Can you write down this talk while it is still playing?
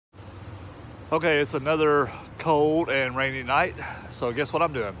Okay, it's another cold and rainy night, so guess what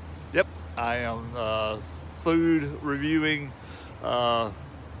I'm doing? Yep, I am food reviewing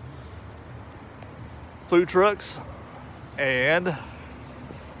food trucks, and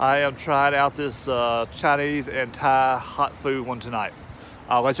I am trying out this Chinese and Thai hot food one tonight.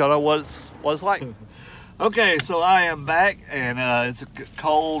 I'll let y'all know what it's like. Okay, so I am back, and it's a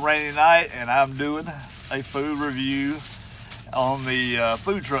cold, rainy night, and I'm doing a food review on the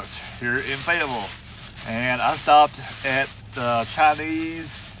food trucks here in Fayetteville. And I stopped at the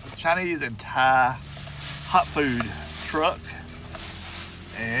Chinese and Thai hot food truck,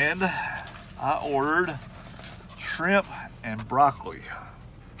 and I ordered shrimp and broccoli.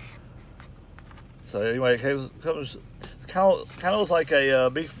 So anyway, it comes kind of looks like a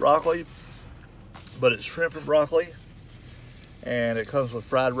beef broccoli, but it's shrimp and broccoli, and it comes with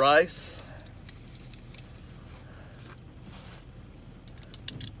fried rice.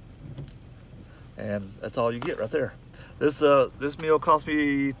 And that's all you get right there. This meal cost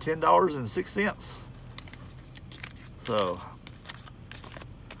me $10.06. So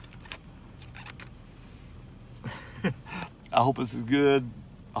I hope this is good.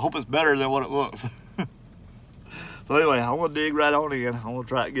 I hope it's better than what it looks. So anyway, I'm gonna dig right on in. I'm gonna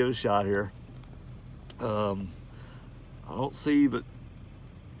try to give it a shot here. I don't see but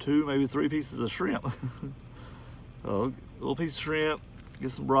 2, maybe 3 pieces of shrimp. A little piece of shrimp,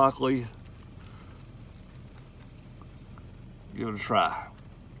 get some broccoli. Give it a try.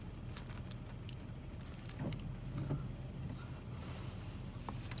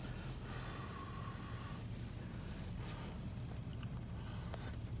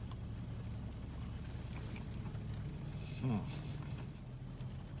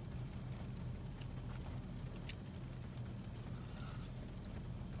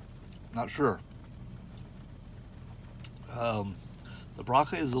 Not sure. The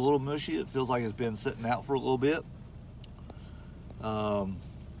broccoli is a little mushy. It feels like it's been sitting out for a little bit.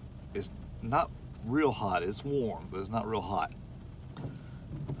 It's not real hot. It's warm, but it's not real hot.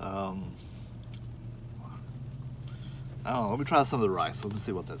 I don't know. Let me try some of the rice. Let me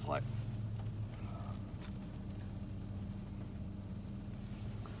see what that's like.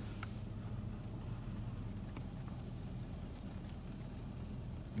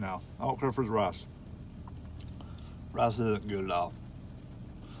 No, I don't care for the rice. Rice isn't good at all.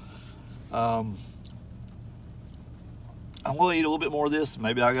 I'm going to eat a little bit more of this.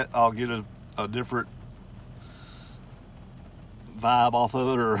 Maybe I'll get a different vibe off of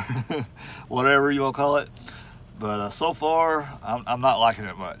it, or whatever you want to call it. But so far, I'm not liking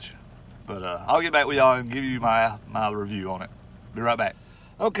it much. But I'll get back with y'all and give you my review on it. Be right back.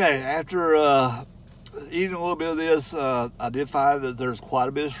 Okay, after eating a little bit of this, I did find that there's quite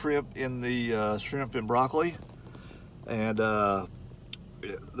a bit of shrimp in the shrimp and broccoli. And the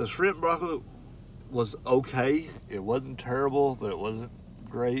shrimp and broccoli was okay. It wasn't terrible, but it wasn't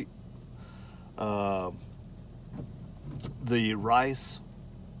great. The rice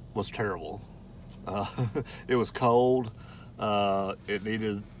was terrible. It was cold. It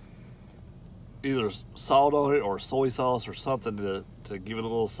needed either salt on it or soy sauce or something to give it a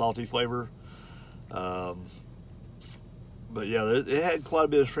little salty flavor. But yeah, it had quite a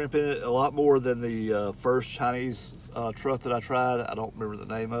bit of shrimp in it, a lot more than the first Chinese truck that I tried. I don't remember the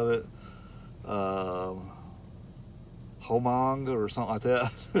name of it. Homong or something like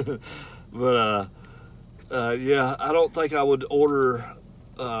that. But yeah, I don't think I would order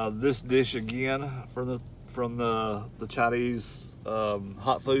this dish again from the Chinese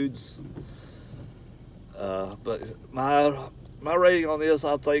hot foods. But my rating on this,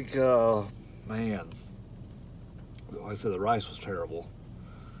 I think, man, like I said, the rice was terrible.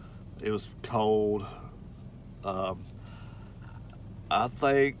 It was cold. I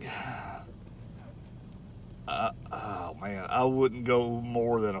think, oh man, I wouldn't go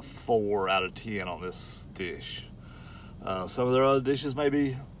more than a 4 out of 10 on this dish. Some of their other dishes may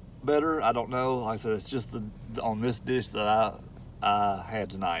be better. I don't know. Like I said, it's just on this dish that I had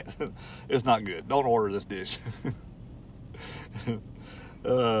tonight. It's not good. Don't order this dish.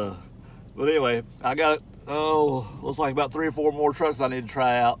 But anyway, I got, looks like about 3 or 4 more trucks I need to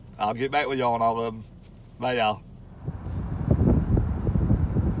try out. I'll get back with y'all on all of them. Bye, y'all.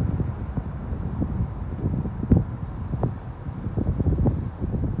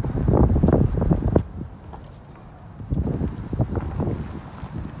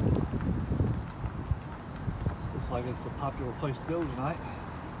 Looks like it's a popular place to go tonight.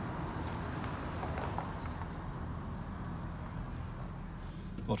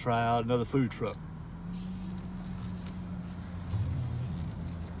 We'll try out another food truck.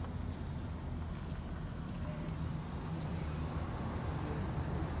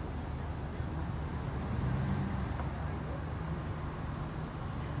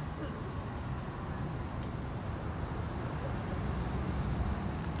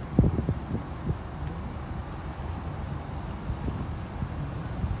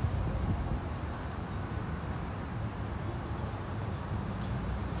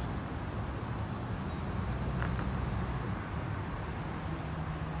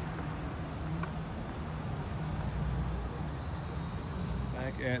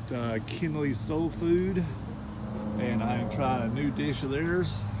 back at Kinley Soul Food, and I am trying a new dish of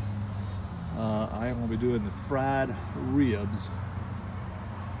theirs. I am going to be doing the fried ribs.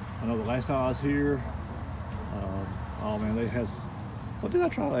 I know the last time I was here, oh man, they had, what did I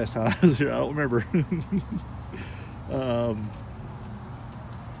try last time I was here? I don't remember.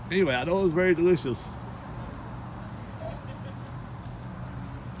 Anyway, I know it was very delicious.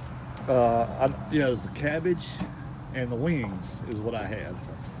 You know, it was the cabbage and the wings is what I had,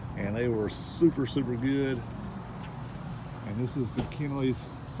 and they were super good. And this is the Kinley's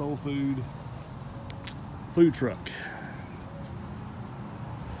Soul Food truck.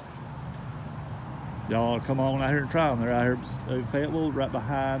 Y'all come on out here and try them. They're out here in Fayetteville, right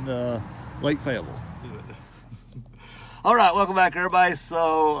behind Lake Fayetteville. All right, welcome back, everybody.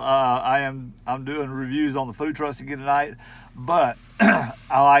 So I'm doing reviews on the food trucks again tonight, but I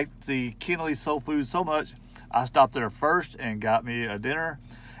like the Kinley Soul Food so much, I stopped there first and got me a dinner.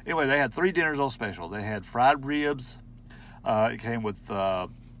 Anyway, they had 3 dinners on special. They had fried ribs. It came with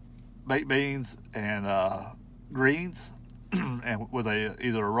baked beans and greens, and with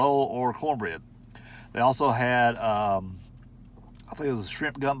either a roll or cornbread. They also had, I think it was a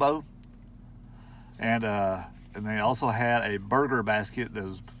shrimp gumbo, and they also had a burger basket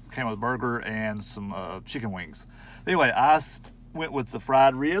that came with a burger and some chicken wings. Anyway, I went with the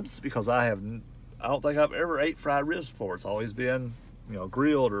fried ribs because I don't think I've ever ate fried ribs before. It's always been, you know,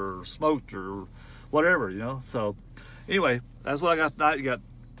 grilled or smoked or whatever, you know. So anyway, that's what I got tonight. You got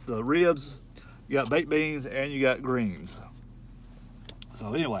the ribs, you got baked beans, and you got greens.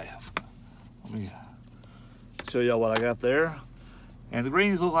 So anyway, let me show y'all what I got there. And the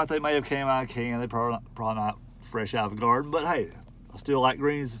greens look like they may have came out of a can. They probably not fresh out of the garden, but hey, I still like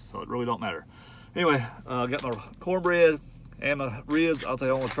greens, so it really don't matter. Anyway, got my cornbread and my ribs. I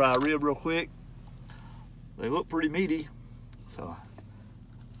think I want to try a rib real quick. They look pretty meaty, so.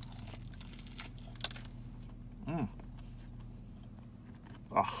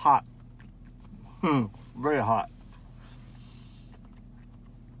 Hot. Very hot.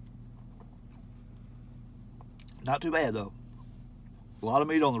 Not too bad though. A lot of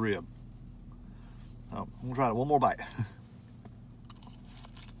meat on the rib. I'm gonna try it one more bite.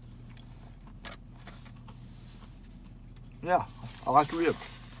 Yeah, I like the rib.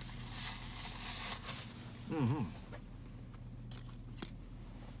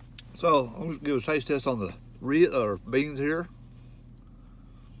 So I'm gonna give a taste test on the rib or beans here.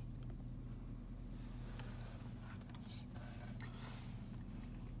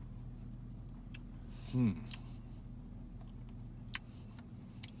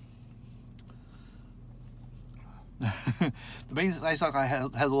 The beans taste like it has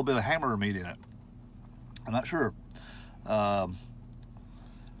a little bit of hamburger meat in it. I'm not sure, but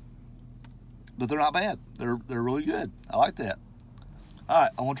they're not bad. They're really good. I like that. All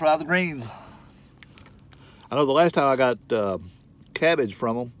right, I want to try the greens. I know the last time I got cabbage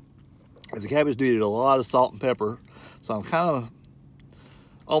from them, the cabbage needed a lot of salt and pepper, so I'm kind of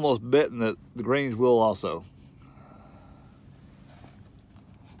almost betting that the greens will also.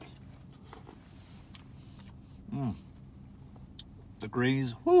 The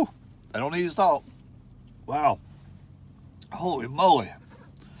greens, whoo, I don't need salt. Wow, holy moly.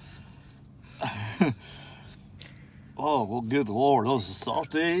 Oh, well, good Lord, those are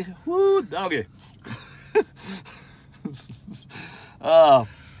salty. Woo, doggy. Yeah,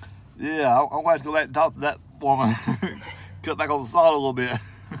 I'm going to go back and talk to that woman. Cut back on the salt a little bit.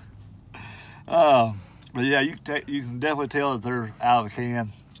 But yeah, you can definitely tell that they're out of the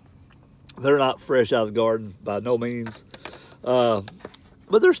can. They're not fresh out of the garden by no means. But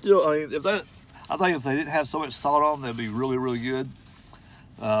they're still, I mean, I think if they didn't have so much salt on them, they'd be really good.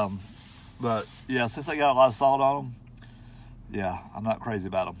 But yeah, since they got a lot of salt on them, yeah, I'm not crazy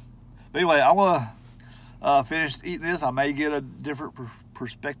about them. But anyway, I'm gonna finish eating this. I may get a different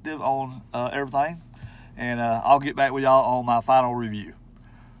perspective on everything, and I'll get back with y'all on my final review.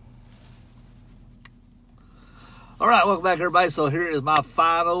 All right, welcome back, everybody. So here is my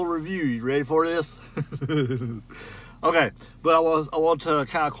final review. You ready for this? Okay, but I want to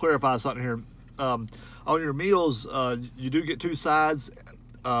kind of clarify something here. On your meals, you do get 2 sides.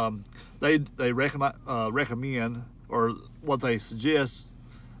 They recommend, or what they suggest.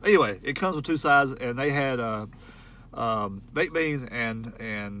 Anyway, it comes with 2 sides, and they had baked beans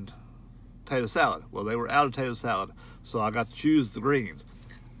and potato salad. Well, they were out of potato salad, so I got to choose the greens.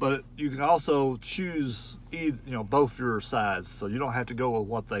 But you can also choose either, you know, both your sides, so you don't have to go with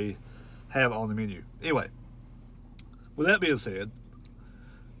what they have on the menu. Anyway, with that being said,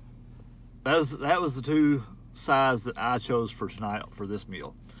 that was the 2 sides that I chose for tonight for this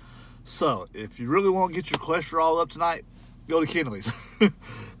meal. So if you really want to get your cholesterol up tonight, go to Kinley's.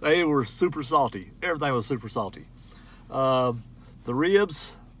 They were super salty. Everything was super salty. The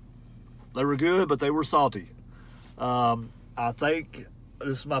ribs, they were good, but they were salty. I think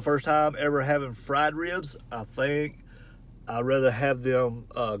this is my first time ever having fried ribs. I think I'd rather have them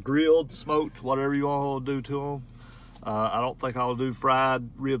grilled, smoked, whatever you want to do to them. I don't think I'll do fried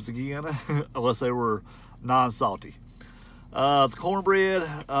ribs again unless they were non-salty. The cornbread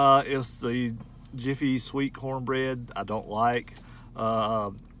is the Jiffy sweet cornbread. I don't like.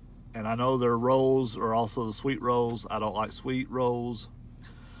 And I know their rolls are also the sweet rolls. I don't like sweet rolls.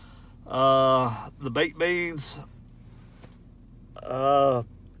 The baked beans, they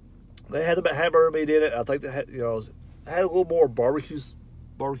had the hamburger meat in it. I think they had, you know, had a little more barbecue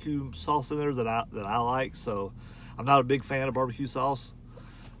sauce in there than I like. So I'm not a big fan of barbecue sauce.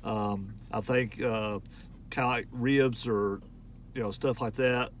 I think kind of like ribs or, you know, stuff like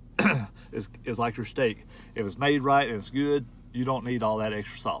that is like your steak. If it's made right and it's good, you don't need all that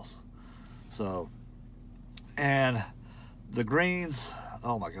extra sauce. So, and the greens,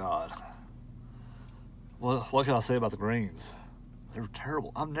 oh my God. Well, what can I say about the greens? They were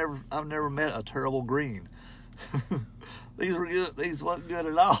terrible. I've never met a terrible green. These were good. These wasn't good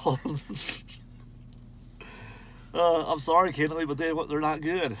at all. I'm sorry, Kinley, but they're not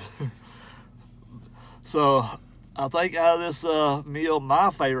good. So I think out of this meal, my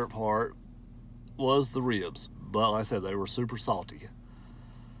favorite part was the ribs. But like I said, they were super salty.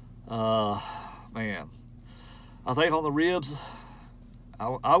 Man, I think on the ribs,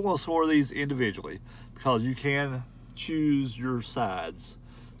 I want to score these individually because you can choose your sides.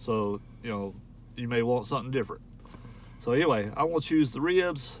 So, you know, you may want something different. So anyway, I want to choose the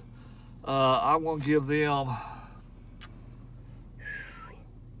ribs. I'm going to give them,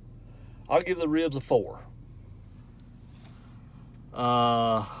 I'll give the ribs a 4.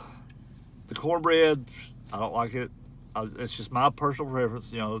 The cornbread, I don't like it. It's just my personal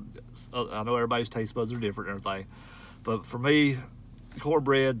preference. You know, I know everybody's taste buds are different and everything. But for me,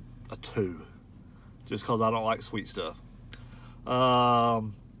 cornbread, a 2. Just because I don't like sweet stuff. The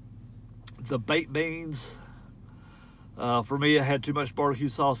baked beans, for me, it had too much barbecue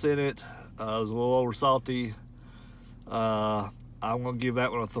sauce in it. It was a little over salty. I'm going to give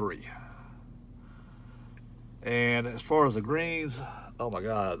that one a 3. And as far as the greens, oh my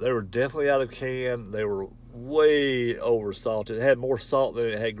God, they were definitely out of can. They were way over salted. It had more salt than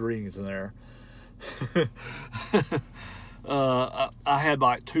it had greens in there. I had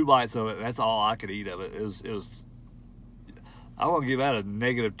like 2 bites of it. That's all I could eat of it. It was I want to give that a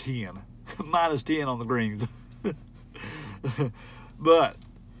 -10, -10 on the greens. But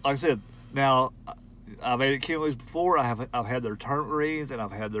like I said, now I've ate at Kinley's before. I've had their turnip greens and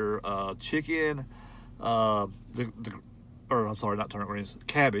I've had their chicken. I'm sorry, not turnip greens,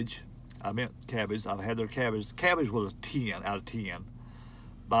 cabbage. I meant cabbage. I've had their cabbage. Cabbage was a 10 out of 10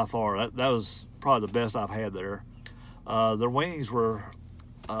 by far. That was probably the best I've had there. Their wings were,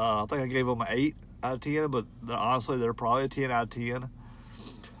 I think I gave them an 8 out of 10, but honestly, they're probably a 10 out of 10.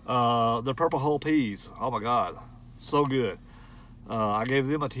 The purple whole peas, oh my God, so good. I gave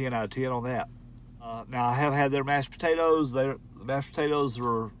them a 10 out of 10 on that. Now I have had their mashed potatoes. The mashed potatoes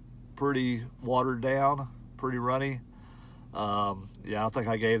were pretty watered down, pretty runny. Yeah, I think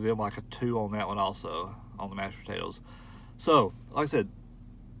I gave them like a 2 on that one also, on the mashed potatoes. So, like I said,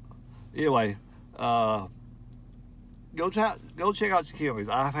 anyway, go check out Kinley's.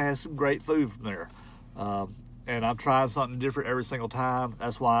 I've had some great food from there. And I'm trying something different every single time.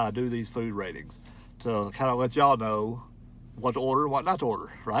 That's why I do these food ratings, to kind of let y'all know what to order and what not to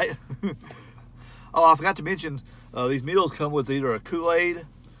order, right? Oh, I forgot to mention, these meals come with either a Kool-Aid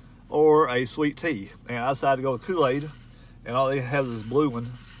or a sweet tea. And I decided to go with Kool-Aid, and all they have is this blue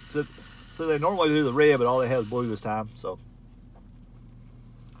one. So they normally do the red, but all they have is blue this time. So.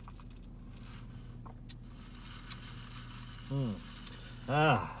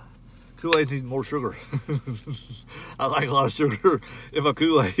 Kool-Aid needs more sugar. I like a lot of sugar in my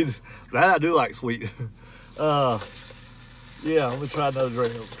Kool-Aid. That I do like sweet. Yeah, let me try another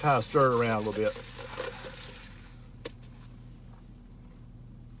drink. Kind of stir it around a little bit.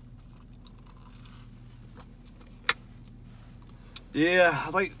 Yeah,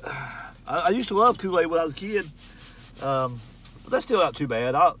 I think I used to love Kool-Aid when I was a kid, but that's still not too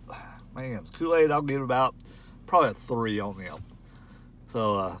bad. Man, Kool-Aid, I'll give it about probably a 3 on them.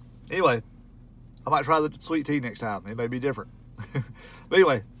 So anyway, I might try the sweet tea next time. It may be different. But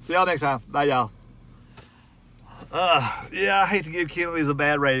anyway, see y'all next time. Bye, y'all. Yeah, I hate to give Kinley's a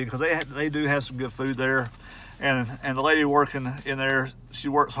bad rating because they do have some good food there, and the lady working in there, she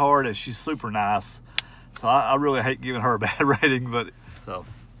works hard and she's super nice. So I really hate giving her a bad rating, but so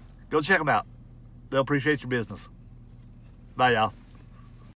go check them out. They'll appreciate your business. Bye, y'all.